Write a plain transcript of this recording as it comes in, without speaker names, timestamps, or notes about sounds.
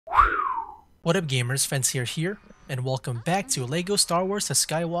What up gamers, Fancier here, and welcome back to LEGO Star Wars The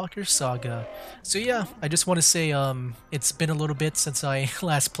Skywalker Saga. So yeah, I just want to say it's been a little bit since I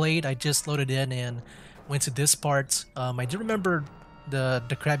last played. I just loaded in and went to this part. I do remember the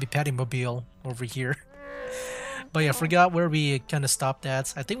Krabby Patty Mobile over here. But yeah, I forgot where we kind of stopped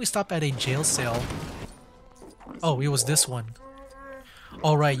at. I think we stopped at a jail cell. Oh, it was this one.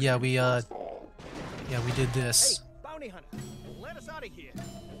 All right, yeah, we did Hey, this. bounty hunter, let us out of here.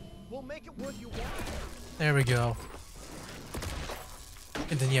 We'll make it worth your while. There we go.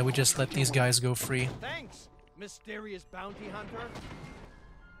 And then yeah, we just let these guys go free. Thanks, mysterious bounty hunter.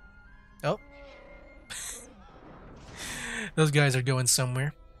 Oh. Those guys are going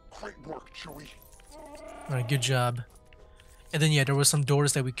somewhere. Great work, Chewie. Alright, good job. And then yeah, there were some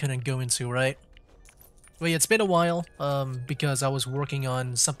doors that we couldn't go into, right? Well, yeah, it's been a while, because I was working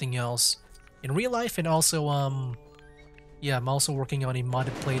on something else in real life, and also, yeah, I'm also working on a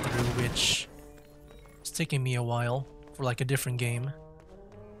modded playthrough, which is taking me a while for like a different game.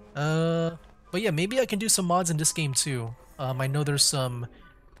 But yeah, maybe I can do some mods in this game too. I know there's some,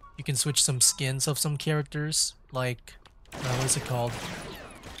 you can switch some skins of some characters, like, what is it called?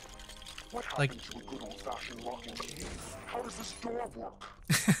 What Like- happened to a good old-fashioned lock and key? How does this door work?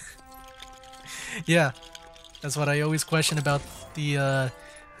 Yeah, that's what I always question about the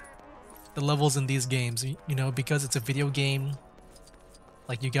levels in these games. You know, because it's a video game,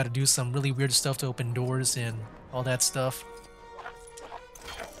 like you got to do some really weird stuff to open doors and all that stuff.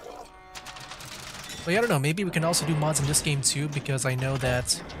 But yeah, I don't know. Maybe we can also do mods in this game too, because I know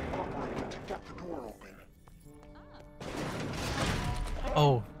that. Operator to get the door open.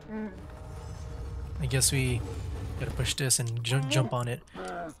 Oh, I guess we gotta push this and jump on it.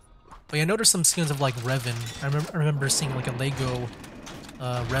 But yeah, I know there's some skins of like Revan. I remember seeing like a Lego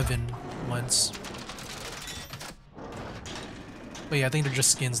Revan once. But yeah, I think they're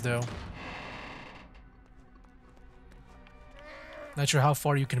just skins though. Not sure how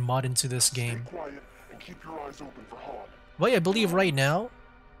far you can mod into this game. Stay quiet and keep your eyes open for Han. Well, yeah, I believe right now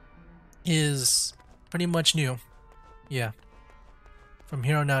is pretty much new. Yeah. From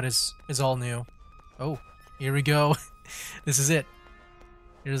here on out is all new. Oh, here we go. This is it.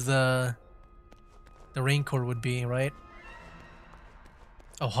 Here's the Rancor would be, right?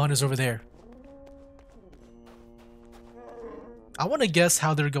 Oh, Han is over there. I want to guess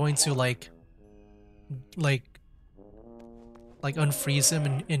how they're going to like unfreeze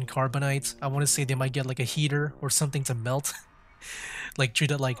him in carbonite. I want to say they might get like a heater or something to melt, like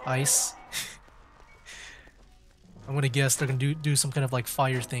treat it like ice. I'm gonna guess they're gonna do some kind of like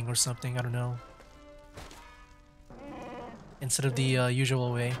fire thing or something. I don't know. Instead of the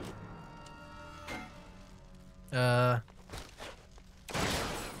usual way. I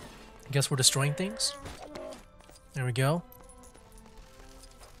guess we're destroying things. There we go.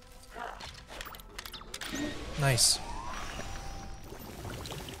 Nice.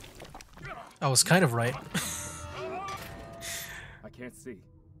 I was kind of right. I can't see.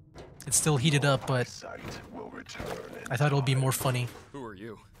 It's still heated up, but Sight will return. I thought it would be more funny. Who are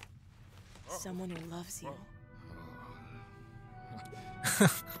you? Someone who loves you.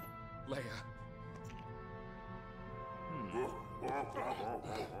 Leia.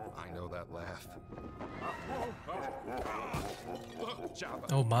 I know that laugh. Look,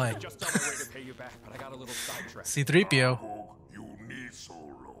 Jabba. Oh my. Just on my way to pay you back, but I got a little sidetracked. C-3PO. You need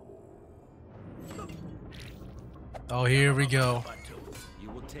Solo. Oh, here we go. You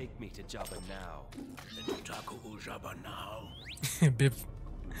will take me to Jabba now. Then you talk to Jabba now. Biff.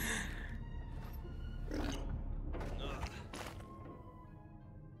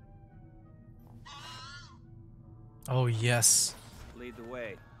 Oh yes. Lead the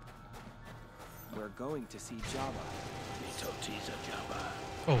way. We're going to see Jabba. Mitotiza Jabba.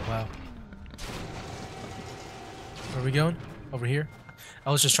 Oh wow. Where are we going? Over here?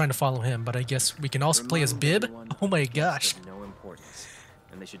 I was just trying to follow him, but I guess we can also play as Bib? Oh my gosh. No importance,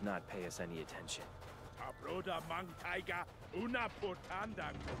 and they should not pay us any attention.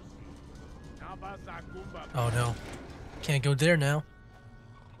 Oh no. Can't go there now.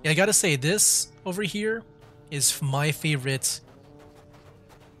 Yeah, I gotta say, this over here is my favorite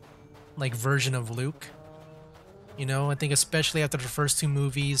like version of Luke. You know, I think especially after the first two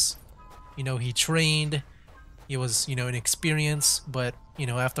movies, you know, he trained, he was, you know, inexperienced, but, you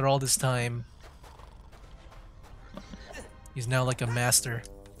know, after all this time, he's now like a master.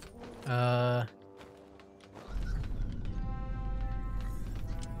 Oh,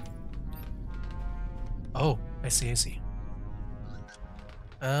 I see.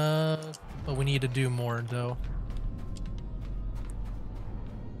 But we need to do more, though.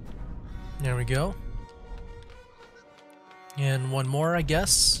 There we go. And one more, I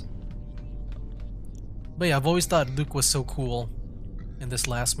guess. But yeah, I've always thought Luke was so cool in this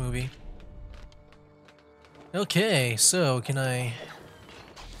last movie. Okay, so can I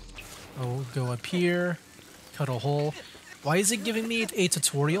go up here, cut a hole. Why is it giving me a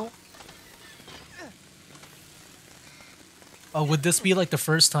tutorial? Oh, would this be like the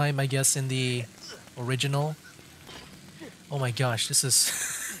first time, I guess, in the original? Oh my gosh, this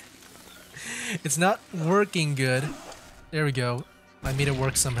is... It's not working good. There we go. I made it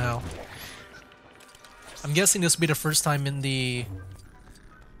work somehow. I'm guessing this will be the first time in the...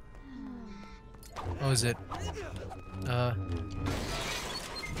 What was it?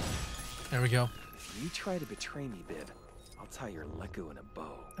 There we go. You try to betray me, Bib, I'll tie your Leku in a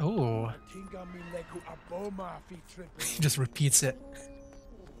bow. Oh. He just repeats it.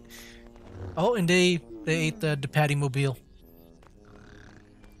 Oh, and they ate the Patty Mobile.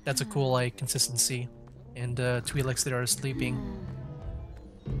 That's a cool like consistency. And Twi'leks that are sleeping.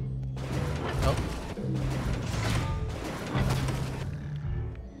 Oh.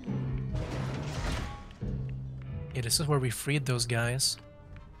 Yeah, this is where we freed those guys.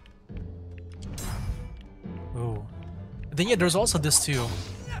 Ooh. And then yeah, there's also this too.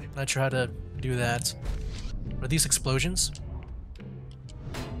 Not sure how to do that. Are these explosions?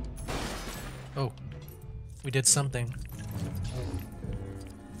 Oh. We did something.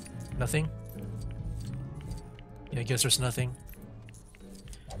 Nothing? Yeah, I guess there's nothing.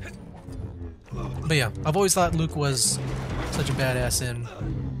 But yeah, I've always thought Luke was such a badass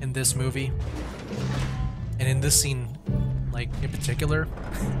in this movie. And in this scene, like, in particular.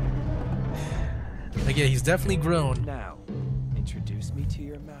 Like, yeah, he's definitely grown. Now, introduce me to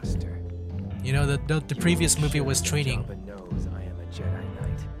your master. You know, the previous movie was training. Jabba knows I am a Jedi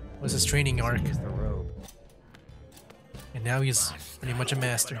Knight. Was his training arc. Here's the robe. And now he's pretty much a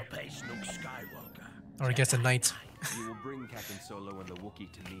master. Or I guess a knight. You will bring Captain Solo and the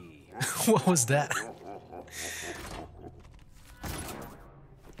Wookiee to me. What was that?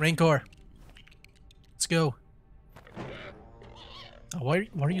 Rancor. Let's go. Oh, why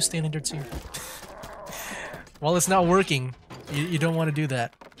are you standing there too? Well, it's not working. You don't want to do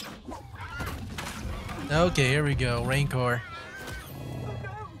that. Okay, here we go. Rancor.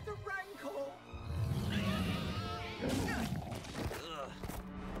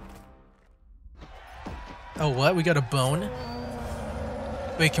 Oh, what? We got a bone?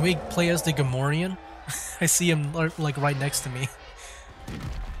 Wait, can we play as the Gamorrean? I see him like right next to me.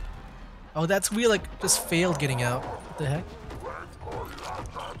 Oh, that's weird. Like, just failed getting out. What the heck?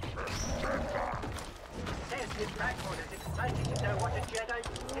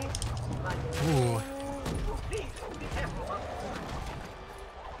 Ooh.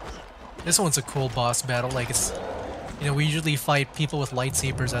 This one's a cool boss battle. Like, it's, you know, we usually fight people with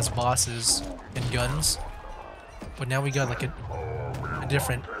lightsabers as bosses and guns, but now we got like a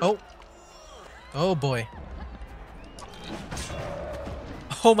different. Oh boy.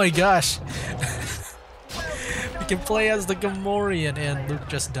 Oh my gosh. We can play as the Gamorrean, and Luke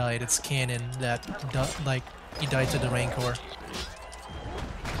just died. It's canon that like he died to the Rancor.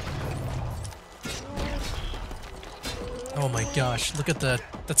 Oh my gosh, look at the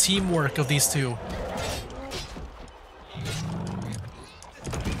teamwork of these two.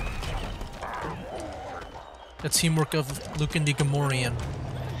 The teamwork of Luke and the Gamorrean.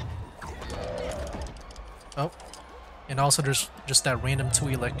 Oh. And also there's just that random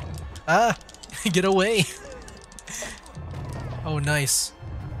Twi'lek. Ah! Get away! Oh, nice.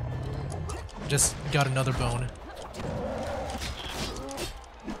 Just got another bone.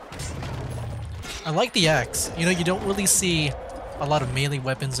 I like the axe. You know, you don't really see a lot of melee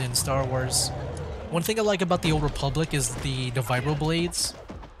weapons in Star Wars. One thing I like about the Old Republic is the vibro blades.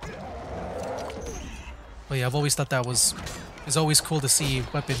 But yeah, I've always thought that it's always cool to see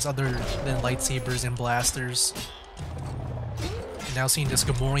weapons other than lightsabers and blasters. And now seeing this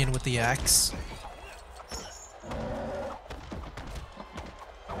Gamorrean with the axe.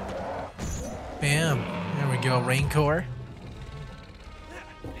 Bam! There we go, Rancor.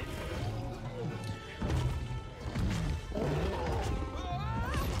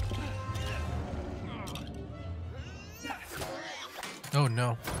 Oh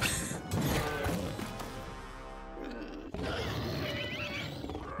no.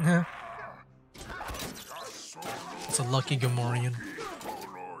 It's a lucky Gamorrean.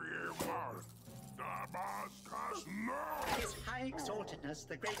 His High Exaltedness,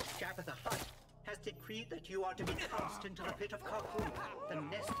 the great Jabba the Hutt, has decreed that you are to be cast into the pit of Kakun, the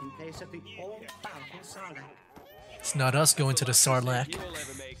nesting place of the all-powerful Sarlacc. It's not us going to the Sarlacc.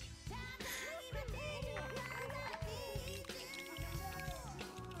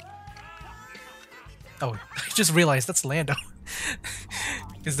 Oh, I just realized that's Lando.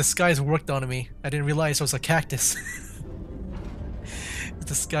 His disguise worked on me. I didn't realize it was a cactus. His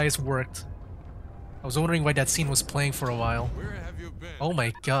disguise worked. I was wondering why that scene was playing for a while. Where have you been? Oh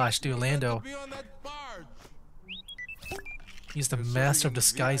my gosh, dude, Lando. Be on that barge. He's the Considering master of the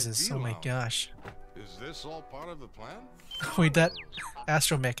disguises. VIP Oh my lounge. gosh. Is this all part of the plan? Wait, that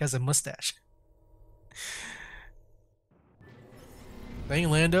astromech has a mustache. Dang,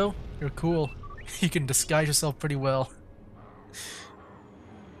 Lando, you're cool. You can disguise yourself pretty well.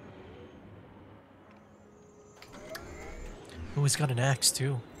 Oh, he's got an axe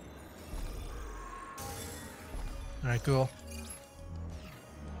too. Alright, cool.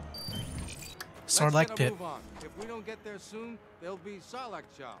 Sarlacc pit. If we don't get there soon, there'll be Sarlacc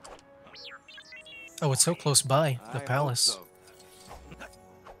chop. Oh, it's so close by, the I palace. hope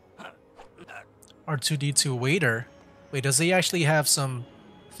so. R2-D2 waiter. Wait, does he actually have some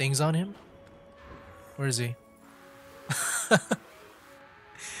things on him? Where is he?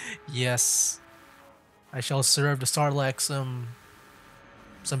 Yes. I shall serve the Sarlacc some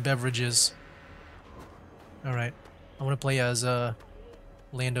beverages. Alright. I want to play as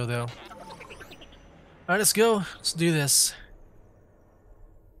Lando though. Alright, let's go. Let's do this.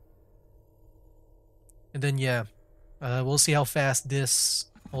 And then yeah, we'll see how fast this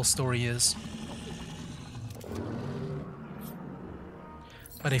whole story is.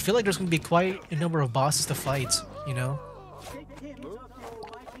 But I feel like there's going to be quite a number of bosses to fight, you know? Victims of the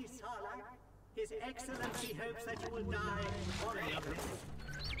almighty Sarlacc, His Excellency hopes that you will die honorably.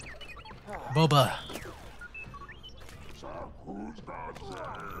 Boba.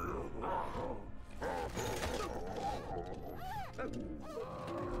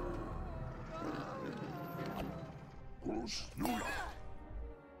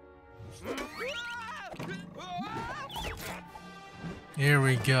 Here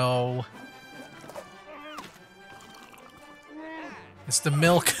we go. It's the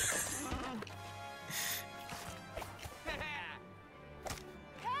milk.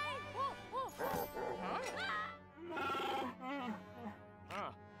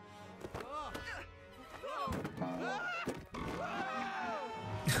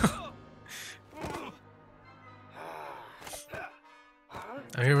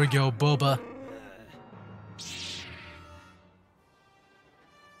 Oh, here we go, Boba.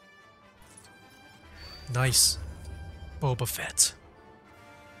 Nice. Boba Fett.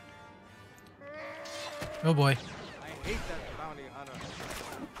 Oh boy. I hate that bounty hunter.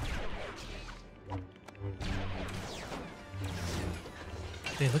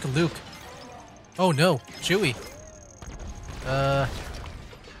 Hey, look at Luke. Oh no, Chewie. I'm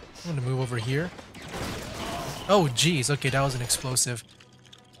gonna move over here. Oh geez, okay, that was an explosive.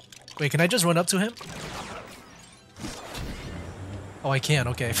 Wait, can I just run up to him? Oh, I can,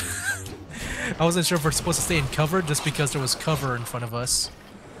 okay. I wasn't sure if we're supposed to stay in cover just because there was cover in front of us.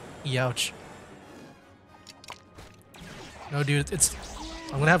 Youch. No, dude, it's...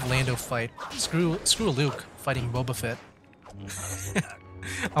 I'm gonna have Lando fight. Screw Luke fighting Boba Fett.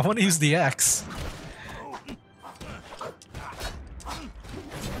 I want to use the axe.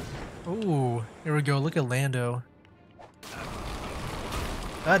 Ooh, here we go. Look at Lando.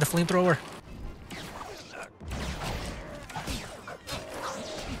 Ah, the flamethrower.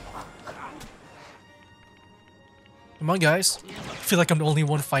 Come on, guys. I feel like I'm the only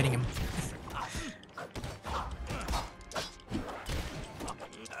one fighting him.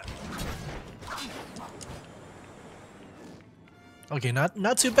 Okay,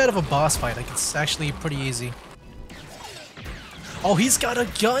 not too bad of a boss fight. Like, it's actually pretty easy. Oh, he's got a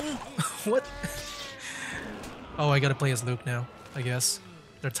gun? What? Oh, I gotta play as Luke now, I guess.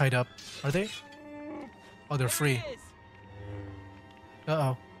 They're tied up. Are they? Oh, they're free.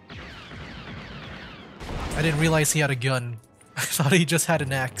 Uh-oh. I didn't realize he had a gun. I thought he just had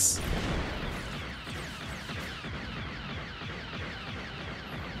an axe.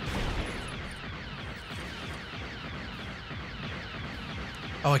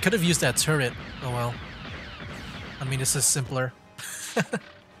 Oh, I could have used that turret. Oh well. I mean, this is simpler.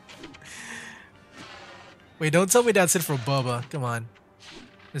 Wait, don't tell me that's it for Boba. Come on.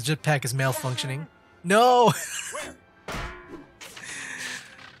 His jetpack is malfunctioning. No!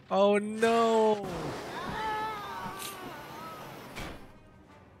 Oh no!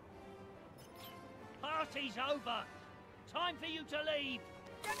 Party's over. Time for you to leave.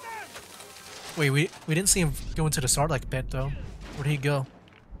 Wait, we didn't see him go into the Sarlacc pit though. Where'd he go?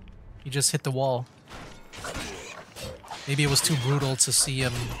 He just hit the wall. Maybe it was too brutal to see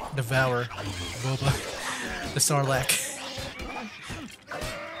him devour Boba, the Sarlacc.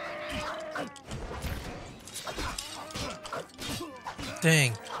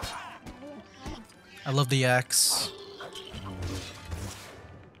 Dang. I love the axe.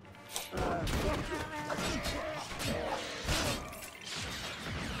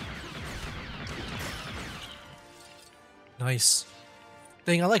 Nice.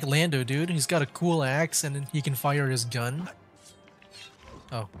 Dang, I like Lando, dude. He's got a cool axe and he can fire his gun.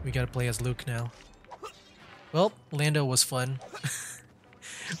 Oh, we gotta play as Luke now. Well, Lando was fun.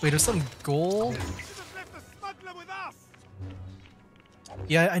 Wait, there's some gold?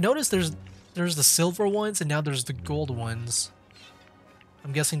 Yeah, I noticed there's the silver ones and now there's the gold ones.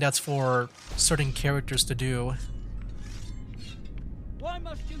 I'm guessing that's for certain characters to do. Why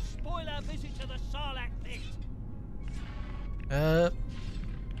must you spoil our visit to the Sarlacc pit?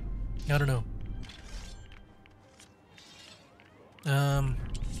 I don't know.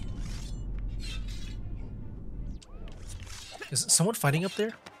 Is someone fighting up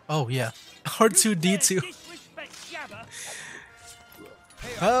there? Oh yeah, R2-D2.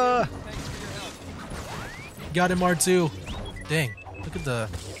 Ah! Got him, R2. Dang, look at the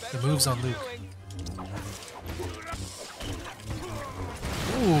moves on Luke.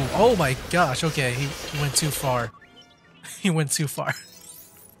 Ooh, oh my gosh, okay, he went too far. He went too far.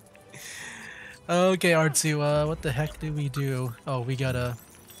 Okay, R2, what the heck do we do? Oh, we gotta...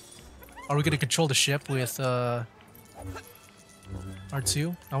 Are we gonna control the ship with, R2?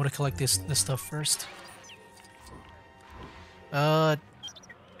 I wanna collect this stuff first.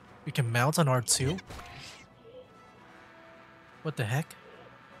 We can mount on R2? What the heck?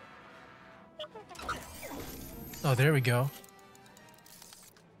 Oh, there we go.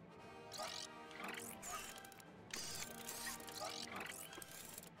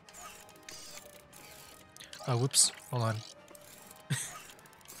 Oh, whoops. Hold on.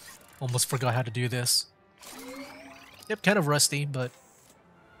 Almost forgot how to do this. Yep, kind of rusty, but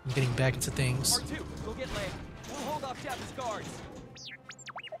I'm getting back into things. R2, go get Leia. We'll hold off Jabba's guards.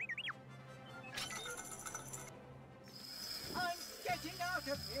 I'm getting out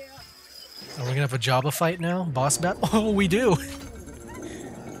of here. Are we gonna have a Jabba fight now? Boss battle? Oh, we do!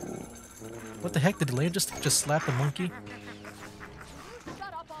 What the heck? Did Leia just slap the monkey?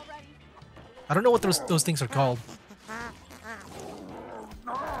 I don't know what those things are called.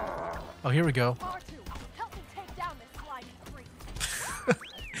 Oh, here we go.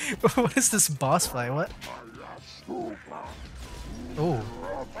 What is this boss fight? What? Oh.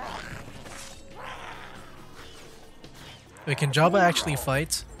 Wait, can Jabba actually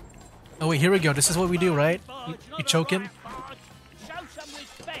fight? Oh wait, here we go. This is what we do, right? You choke him?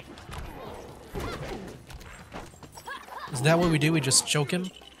 Is that what we do? We just choke him?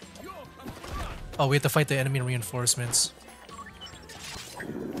 Oh, we have to fight the enemy reinforcements.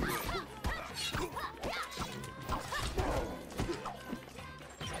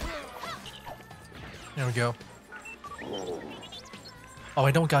 There we go. Oh,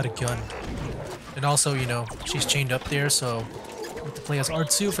 I don't got a gun. And also, you know, she's chained up there, so I have to play as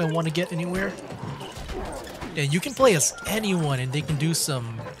R2 if I want to get anywhere. Yeah, you can play as anyone and they can do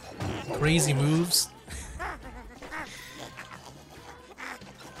some crazy moves.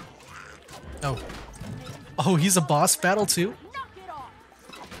 Oh. Oh, he's a boss battle too?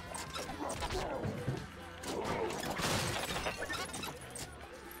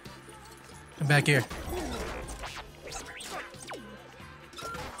 Come back here.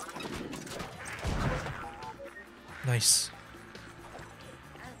 Nice.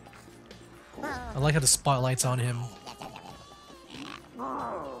 I like how the spotlight's on him. That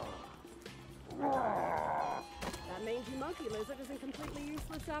mangy monkey lizard isn't completely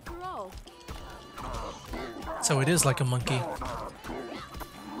useless after all. So it is like a monkey.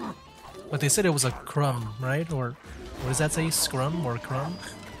 But they said it was a crumb, right? Or what does that say? Scrum or crumb?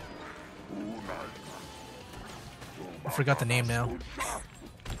 I forgot the name now.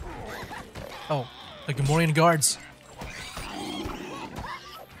 Oh, the Gamorrean guards.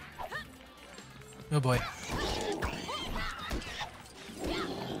 Oh boy.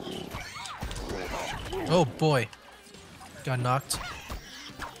 Oh boy. Got knocked.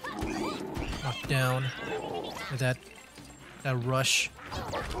 Knocked down. With that rush.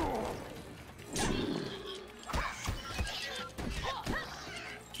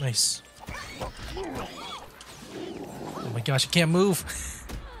 Nice. Oh my gosh, I can't move.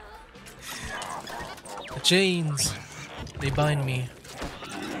 The chains. They bind me.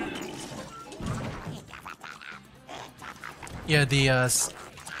 Yeah, the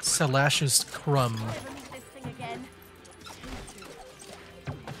Salash's crumb.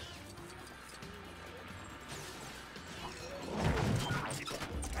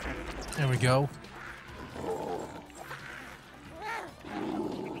 There we go.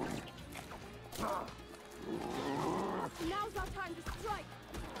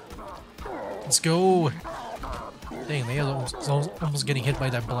 Let's go. Dang, they almost getting hit by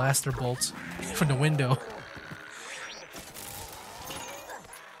that blaster bolt from the window.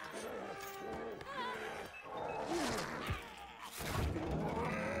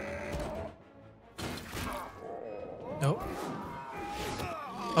 Nope.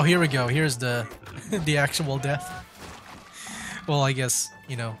 Oh, here we go. Here's the the actual death. Well, I guess,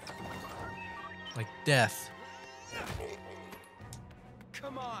 you know, like death.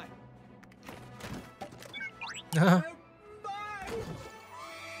 Come on.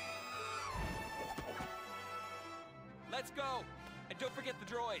 Let's go. And don't forget the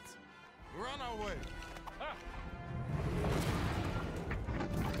droids. We're on our way.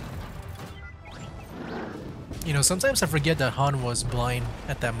 You know, sometimes I forget that Han was blind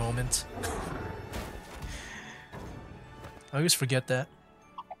at that moment. I always forget that.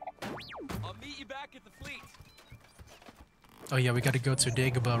 I'll meet you back at the fleet. Oh yeah, we gotta go to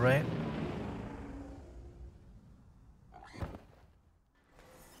Dagobah, right?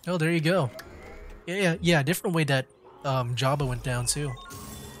 Oh, there you go. Yeah, different way that Jabba went down too.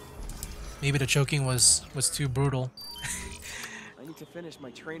 Maybe the choking was too brutal. I need to finish my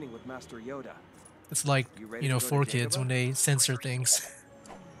training with Master Yoda. It's like, ready you know, to go to 4Kids when Dagobah? they censor things.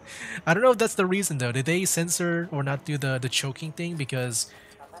 I don't know if that's the reason though. Did they censor or not do the choking thing because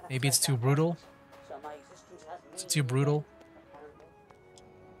maybe it's too brutal? It's too brutal.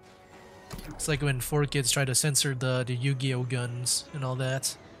 It's like when 4Kids try to censor the Yu-Gi-Oh guns and all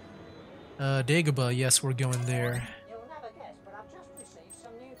that. Dagobah, yes, we're going there. You'll never guess, but I've just received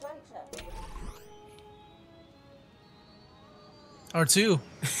some new data. R2!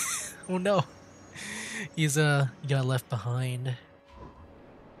 Oh no! He got left behind.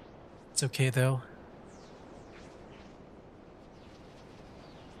 It's okay though.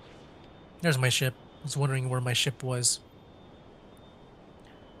 There's my ship. I was wondering where my ship was.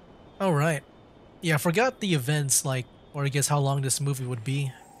 Alright. Yeah, I forgot the events, like, or I guess how long this movie would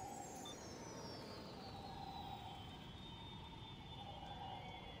be.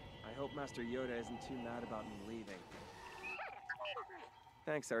 I hope Master Yoda isn't too mad about me leaving.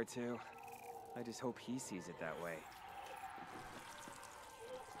 Thanks, R2. I just hope he sees it that way.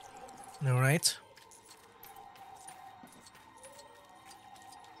 Alright.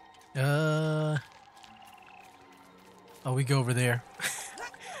 Oh, we go over there.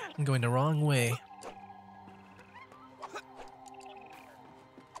 I'm going the wrong way.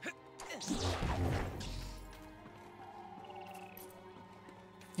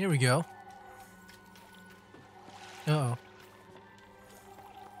 Here we go. Uh-oh.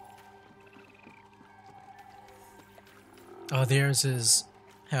 Oh, there's his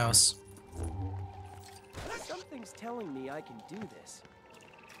house. Something's telling me I can do this.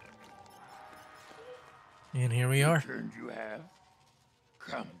 And here we are. Turned you have.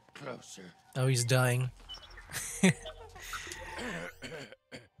 Come closer. Oh, he's dying.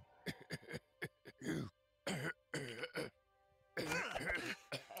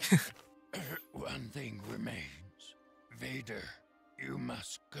 One thing remains. Vader. You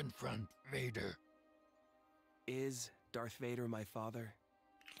must confront Vader. Is Darth Vader my father?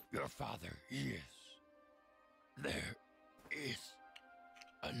 Your father, yes. There is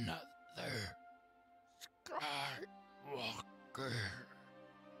another Skywalker.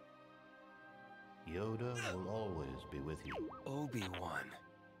 Yoda will always be with you. Obi-Wan.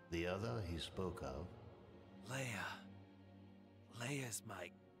 The other he spoke of. Leia. Leia's my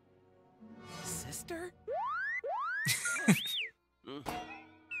sister?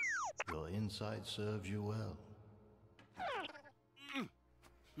 Your insight serves you well.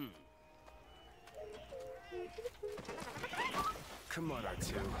 Come on,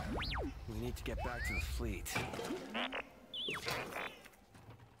 R2. We need to get back to the fleet.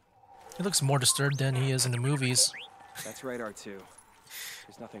 He looks more disturbed than he is in the movies. That's right, R2.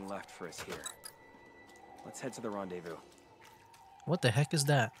 There's nothing left for us here. Let's head to the rendezvous. What the heck is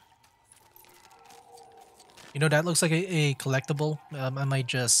that? You know, that looks like a collectible. I might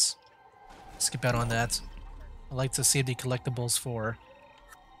just skip out on that. I like to save the collectibles for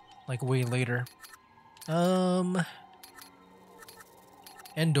like way later.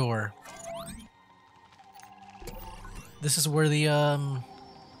 Endor. This is where the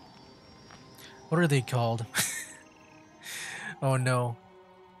what are they called? Oh no.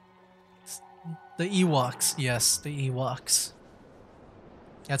 The Ewoks. Yes, the Ewoks.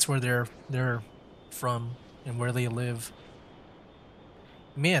 That's where they're from and where they live.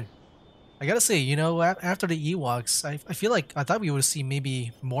 Man, I gotta say, you know, after the Ewoks, I feel like I thought we would see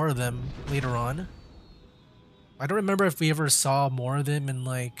maybe more of them later on. I don't remember if we ever saw more of them in,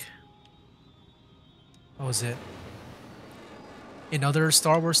 like, what was it? In other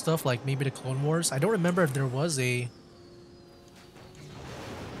Star Wars stuff, like maybe the Clone Wars. I don't remember if there was a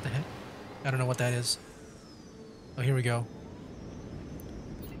The heck? I don't know what that is. Oh, here we go.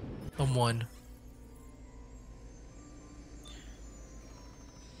 One.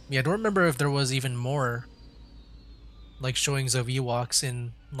 Yeah, I don't remember if there was even more like showings of Ewoks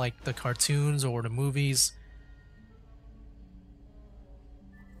in like the cartoons or the movies.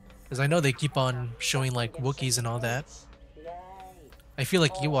 Because I know they keep on showing like Wookiees and all that. I feel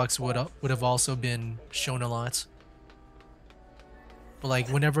like Ewoks would have also been shown a lot. But like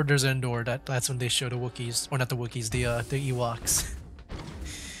whenever there's Endor, that's when they show the Wookiees, or not the Wookiees, the Ewoks.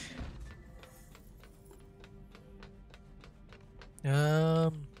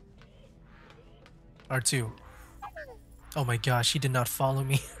 R2. Oh my gosh, he did not follow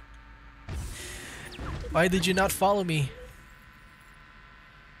me. Why did you not follow me?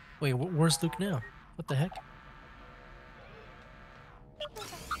 Wait, where's Luke now? What the heck?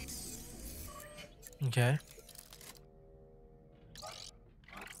 Okay.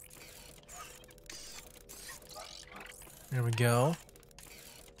 There we go.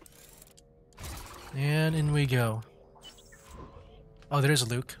 And in we go. Oh, there's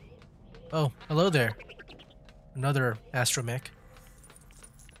Luke. Oh, hello there. Another astromech.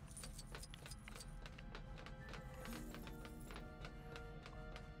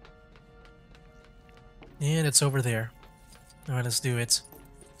 And it's over there. Alright, let's do it.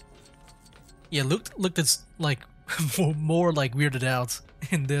 Yeah, Luke looked as like more like weirded out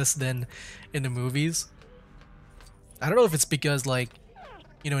in this than in the movies. I don't know if it's because like,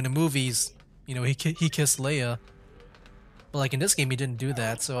 you know, in the movies, you know, he kissed Leia, but like in this game he didn't do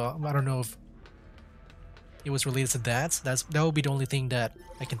that, so I don't know if it was related to that. That would be the only thing that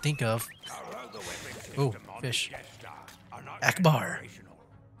I can think of. Oh, fish. Akbar.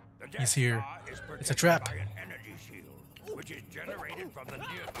 He's here. It's a trap. Which is generated from the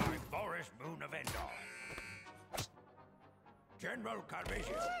nearby forest moon of Endor. General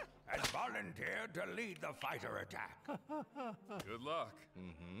Calrissian has volunteered to lead the fighter attack. Good luck.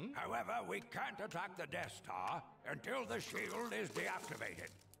 However, we can't attack the Death Star until the shield is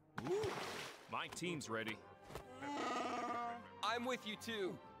deactivated. Ooh, my team's ready. I'm with you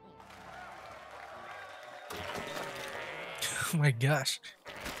too. Oh my gosh.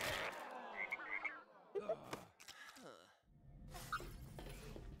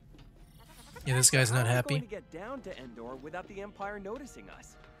 Yeah, this guy's not happy. How are we going to get down to Endor without the Empire noticing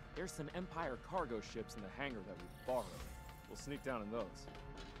us? There's some Empire cargo ships in the hangar that we borrowed. We'll sneak down in those.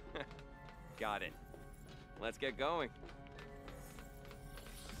 Got it. Let's get going.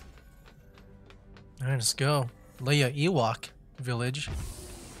 Alright, let's go. Leia Ewok village.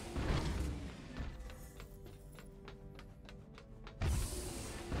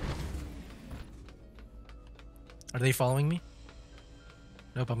 Are they following me?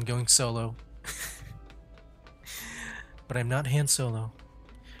 Nope, I'm going solo. But I'm not Han Solo.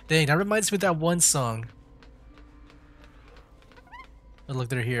 Dang, that reminds me of that one song. Oh, look,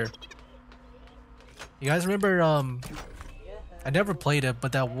 they're here. You guys remember, I never played it,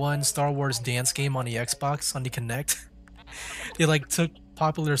 but that one Star Wars dance game on the Xbox, on the Kinect? They like took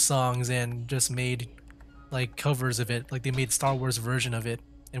popular songs and just made like covers of it. Like they made Star Wars version of it.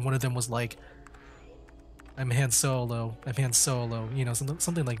 And one of them was like, I'm Han Solo, I'm Han Solo, you know,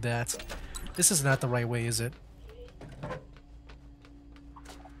 something like that. This is not the right way, is it?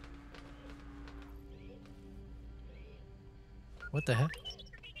 What the heck?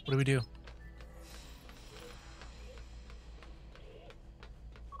 What do we do?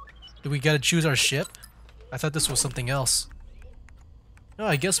 Do we gotta choose our ship? I thought this was something else. No,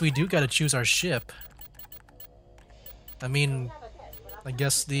 I guess we do gotta choose our ship. I mean, I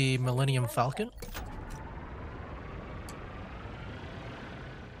guess the Millennium Falcon?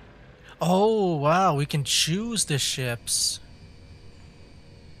 Oh, wow, we can choose the ships.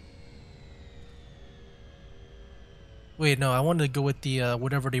 Wait, no, I wanted to go with the,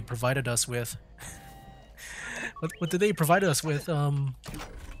 whatever they provided us with. What did they provide us with?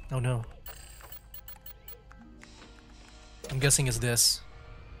 Oh no. I'm guessing it's this.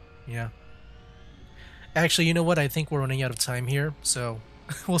 Yeah. Actually, you know what? I think we're running out of time here, so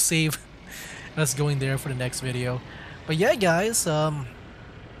we'll save us going there for the next video. But yeah, guys,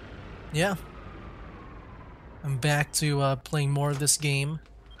 yeah. I'm back to playing more of this game.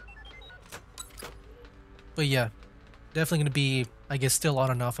 But yeah, definitely gonna be, I guess, still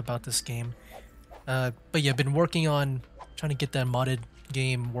on and off about this game. But yeah, been working on trying to get that modded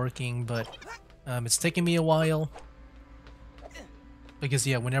game working, but it's taking me a while. Because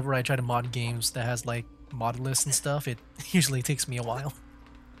yeah, whenever I try to mod games that has like mod lists and stuff, it usually takes me a while.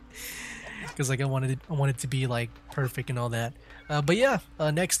 Because like I want it to be like perfect and all that. But yeah,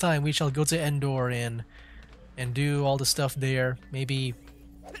 next time we shall go to Endor and do all the stuff there. Maybe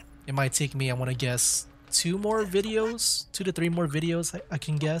it might take me, I want to guess, 2 more videos, 2 to 3 more videos, I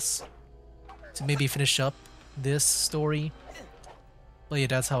can guess, to maybe finish up this story. But yeah,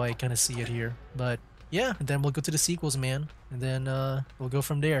 that's how I kind of see it here. But yeah, and then we'll go to the sequels, man, and then we'll go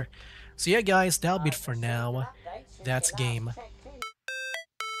from there. So yeah, guys, that'll be it for now. That's game.